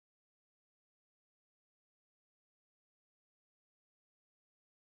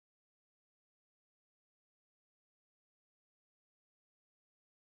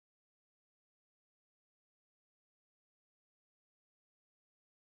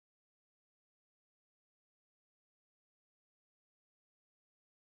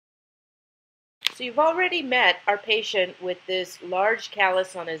So you've already met our patient with this large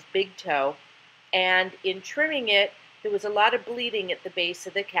callus on his big toe, and in trimming it, there was a lot of bleeding at the base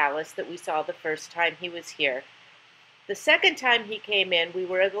of the callus that we saw the first time he was here. The second time he came in, we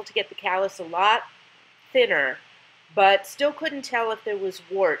were able to get the callus a lot thinner, but still couldn't tell if there was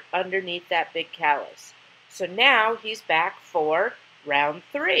wart underneath that big callus. So now he's back for round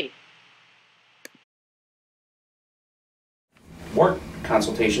 3. Wart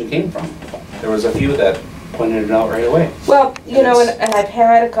consultation came from? There was a few that pointed it out right away. Well, you know, and I've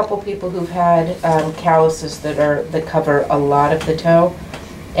had a couple people who've had calluses that cover a lot of the toe,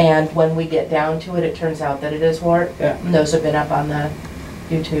 and when we get down to it, it turns out that it is wart. Yeah. And those have been up on the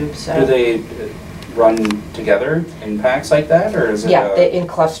YouTube. So. Do they run together in packs like that, or is it? Yeah, in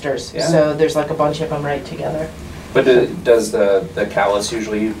clusters. Yeah. So there's like a bunch of them right together. But does the callus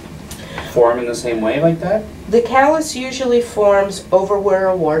usually form in the same way like that? The callus usually forms over where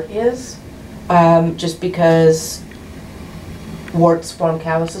a wart is, just because warts form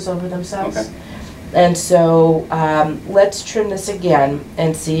calluses over themselves. Okay. And so let's trim this again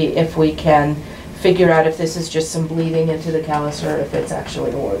and see if we can figure out if this is just some bleeding into the callus or if it's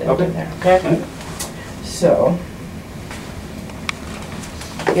actually a wart in there. Okay. Okay. So,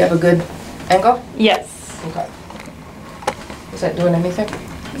 you have a good angle? Yes. Okay. Is that doing anything?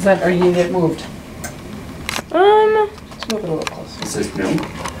 Is that, or you need it moved? Let's move it a little closer. Is this new?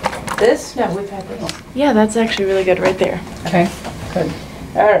 This? No, we've had this. Yeah, that's actually really good right there. Okay, good.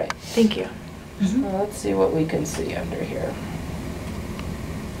 All right. Thank you. So let's see what we can see under here.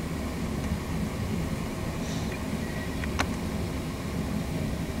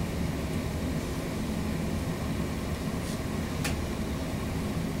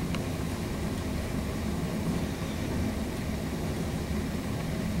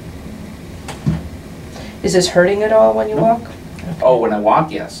 Is this hurting at all when you walk? Okay. Oh, when I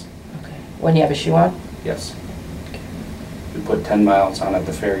walk, yes. Okay. When you have a shoe on? Yes. We put 10 miles on at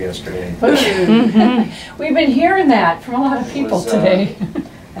the fair yesterday. We've been hearing that from a lot of people was, today.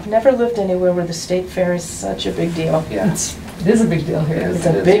 I've never lived anywhere where the state fair is such a big deal. Yeah. It is a big deal here. It's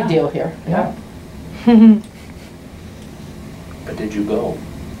a big deal here. Yeah. But did you go?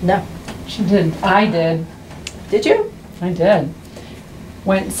 No. She did. I did. Did you? I did.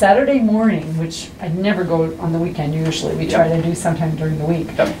 Went Saturday morning, which I never go on the weekend usually. We try to do sometime during the week.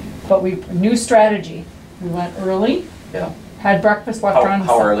 Yep. But new strategy. We went early, Yeah. had breakfast, walked around.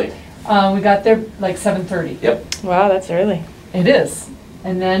 How early? We got there like 7:30. Yep. Wow, that's early. It is.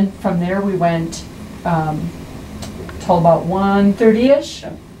 And then from there we went till about 1:30ish.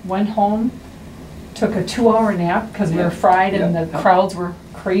 Yep. Went home, took a 2-hour nap because we were Yep. fried and Yep. the crowds were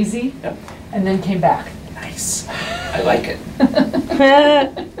crazy. Yep. And then came back. Nice. I like it.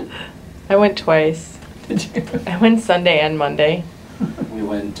 I went twice. Did you? I went Sunday and Monday. We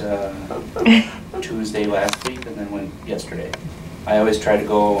went Tuesday last week and then went yesterday. I always try to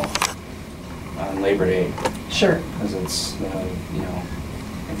go on Labor Day Sure. because it's, you know,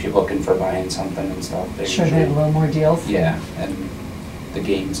 if you're looking for buying something and stuff. They Sure, they had a little more deals. Yeah, and the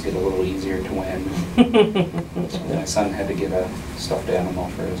games get a little easier to win. So my son had to get a stuffed animal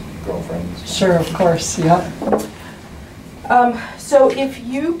for his girlfriend. Sure, of course, yeah. So if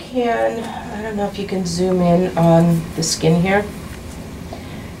you can, I don't know if you can zoom in on the skin here,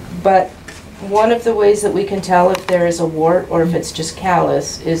 but one of the ways that we can tell if there is a wart or if it's just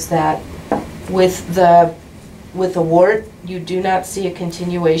callus is that with the wart, you do not see a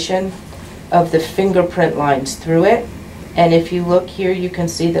continuation of the fingerprint lines through it. And if you look here, you can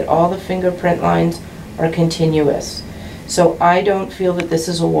see that all the fingerprint lines are continuous. So I don't feel that this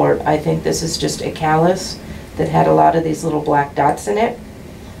is a wart. I think this is just a callus that had a lot of these little black dots in it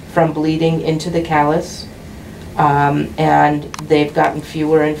from bleeding into the callus. And they've gotten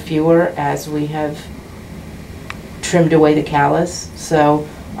fewer and fewer as we have trimmed away the callus. So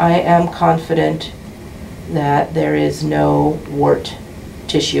I am confident that there is no wart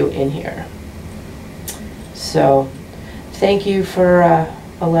tissue in here. So thank you for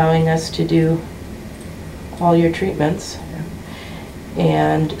allowing us to do all your treatments.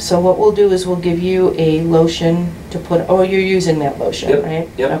 And so what we'll do is we'll give you a lotion to put, oh, you're using that lotion, Yep. right?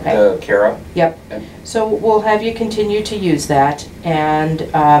 Yep. Okay. The Cara. Yep. Yep. So we'll have you continue to use that,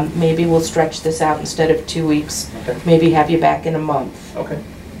 and maybe we'll stretch this out instead of 2 weeks. Okay. Maybe have you back in a month. Okay.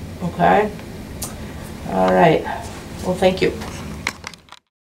 Okay? All right. Well, thank you.